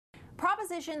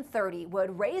Proposition 30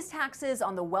 would raise taxes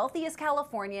on the wealthiest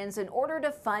Californians in order to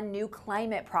fund new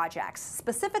climate projects,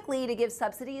 specifically to give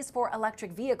subsidies for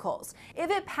electric vehicles. If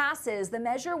it passes, the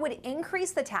measure would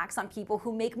increase the tax on people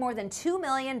who make more than $2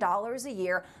 million a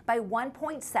year by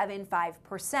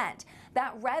 1.75%.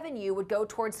 That revenue would go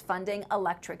towards funding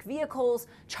electric vehicles,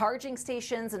 charging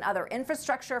stations, and other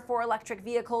infrastructure for electric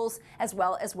vehicles, as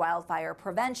well as wildfire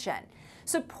prevention.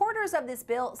 Supporters of this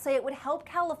bill say it would help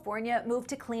California move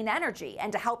to clean energy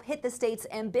and to help hit the state's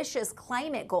ambitious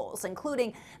climate goals,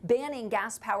 including banning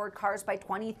gas-powered cars by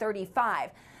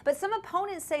 2035. But some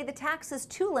opponents say the tax is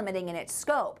too limiting in its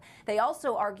scope. They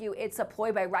also argue it's a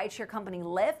ploy by rideshare company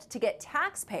Lyft to get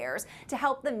taxpayers to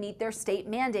help them meet their state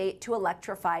mandate to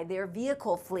electrify their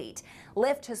vehicle fleet.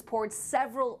 Lyft has poured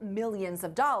several millions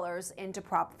of dollars into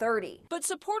Prop 30. But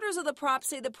supporters of the prop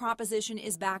say the proposition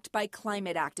is backed by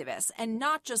climate activists and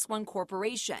not just one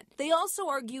corporation. They also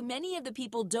argue many of the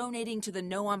people donating to the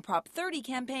No on Prop 30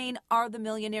 campaign are the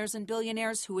millionaires and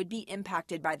billionaires who would be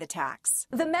impacted by the tax.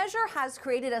 The measure has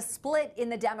created a split in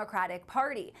the Democratic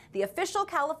Party. The official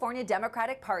California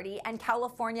Democratic Party and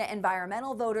California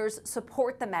environmental voters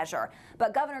support the measure,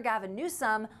 but Governor Gavin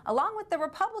Newsom, along with the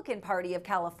Republican Party of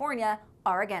California,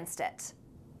 are against it.